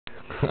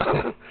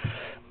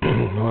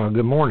Well,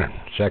 good morning.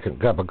 Second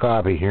cup of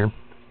coffee here.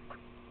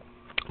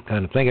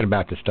 Kind of thinking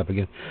about this stuff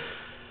again.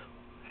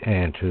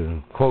 And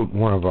to quote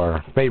one of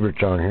our favorites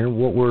on here,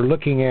 what we're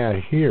looking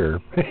at here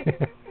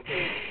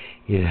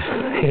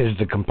is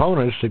the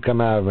components that come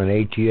out of an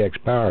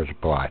ATX power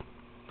supply.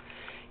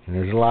 And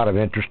there's a lot of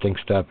interesting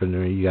stuff in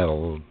there. You got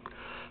a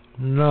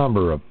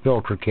number of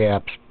filter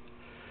caps,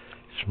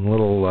 some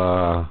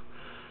little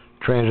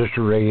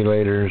transistor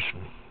regulators,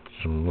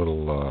 some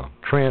little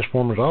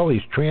transformers. All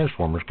these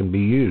transformers can be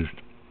used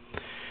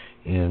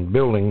in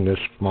building this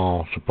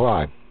small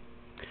supply.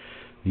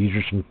 These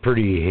are some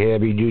pretty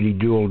heavy-duty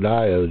dual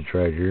diodes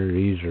right here.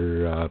 These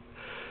are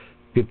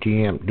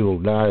 50-amp dual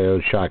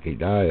diodes, Schottky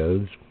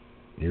diodes.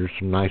 Here's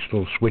some nice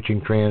little switching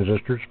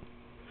transistors.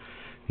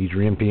 These are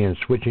NPN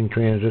switching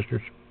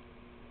transistors.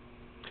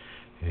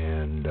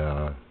 And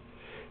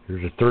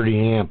here's a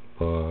 30-amp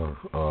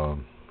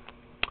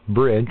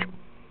bridge.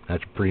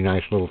 That's a pretty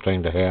nice little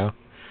thing to have.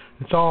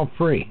 It's all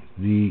free.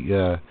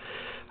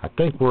 I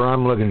think where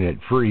I'm looking at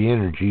free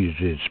energies,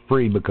 it's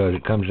free because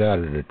it comes out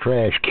of the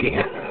trash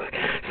can.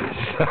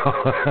 So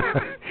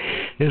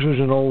this was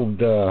an old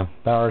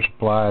power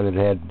supply that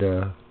had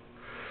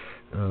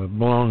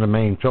blown the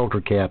main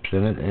filter caps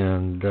in it,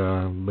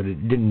 but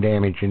it didn't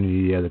damage any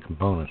of the other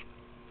components.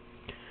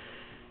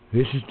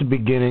 This is the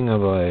beginning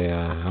of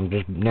I'm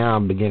just now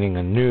beginning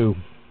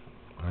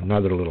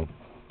another little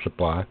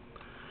supply.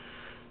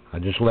 I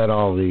just let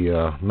all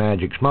the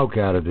magic smoke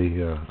out of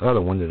the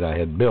other one that I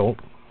had built.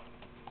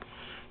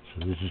 So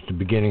this is the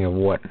beginning of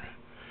what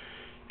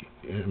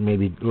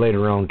maybe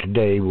later on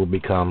today will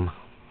become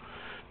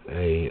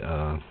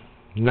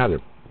another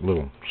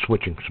little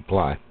switching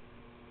supply.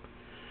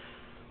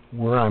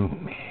 Where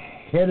I'm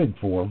headed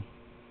for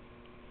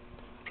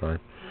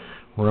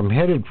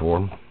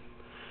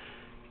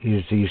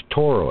is these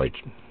toroids.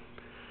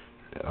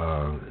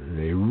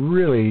 They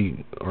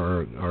really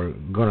are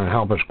going to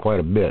help us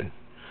quite a bit.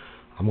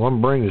 I'm going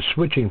to bring the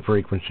switching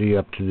frequency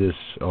up to this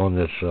on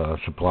this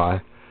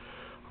supply.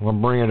 I'm going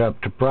to bring it up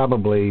to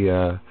probably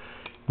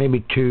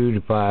maybe 2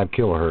 to 5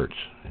 kilohertz,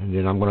 and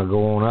then I'm going to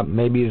go on up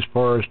maybe as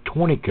far as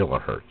 20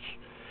 kilohertz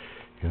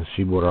and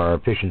see what our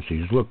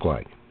efficiencies look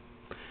like.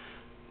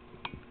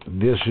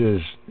 This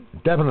is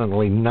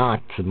definitely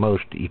not the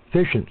most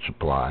efficient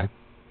supply,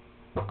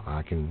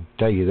 I can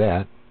tell you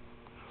that.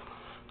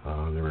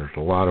 There's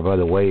a lot of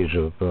other ways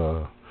of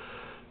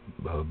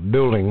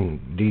building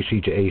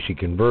DC to AC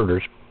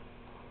converters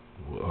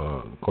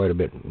quite a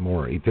bit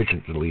more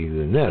efficiently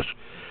than this.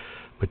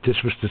 But this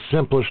was the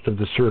simplest of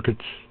the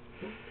circuits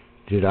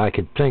that I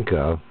could think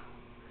of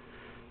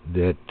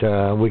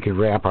that we could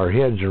wrap our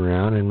heads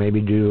around and maybe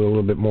do a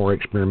little bit more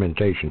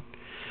experimentation.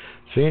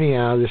 So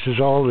anyhow, this is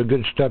all the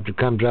good stuff that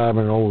comes out of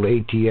an old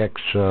ATX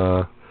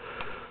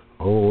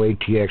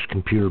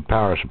computer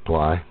power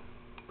supply.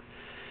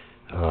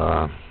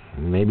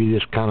 Maybe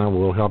this kind of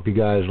will help you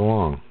guys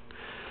along.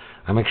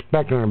 I'm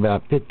expecting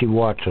about 50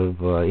 watts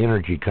of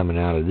energy coming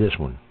out of this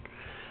one.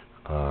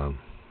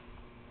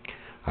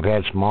 I've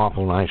had some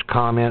awful nice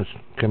comments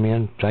come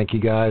in. Thank you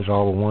guys,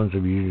 all the ones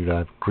of you that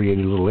I've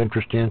created a little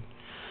interest in.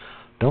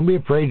 Don't be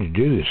afraid to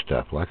do this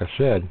stuff. Like I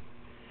said,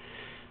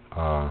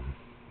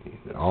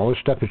 all this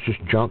stuff is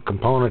just junk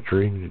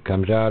componentry that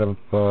comes out of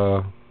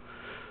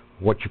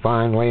what you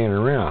find laying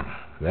around.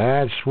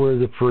 That's where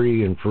the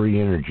free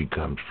energy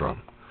comes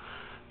from.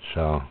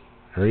 So,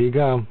 there you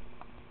go.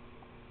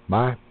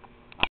 Bye.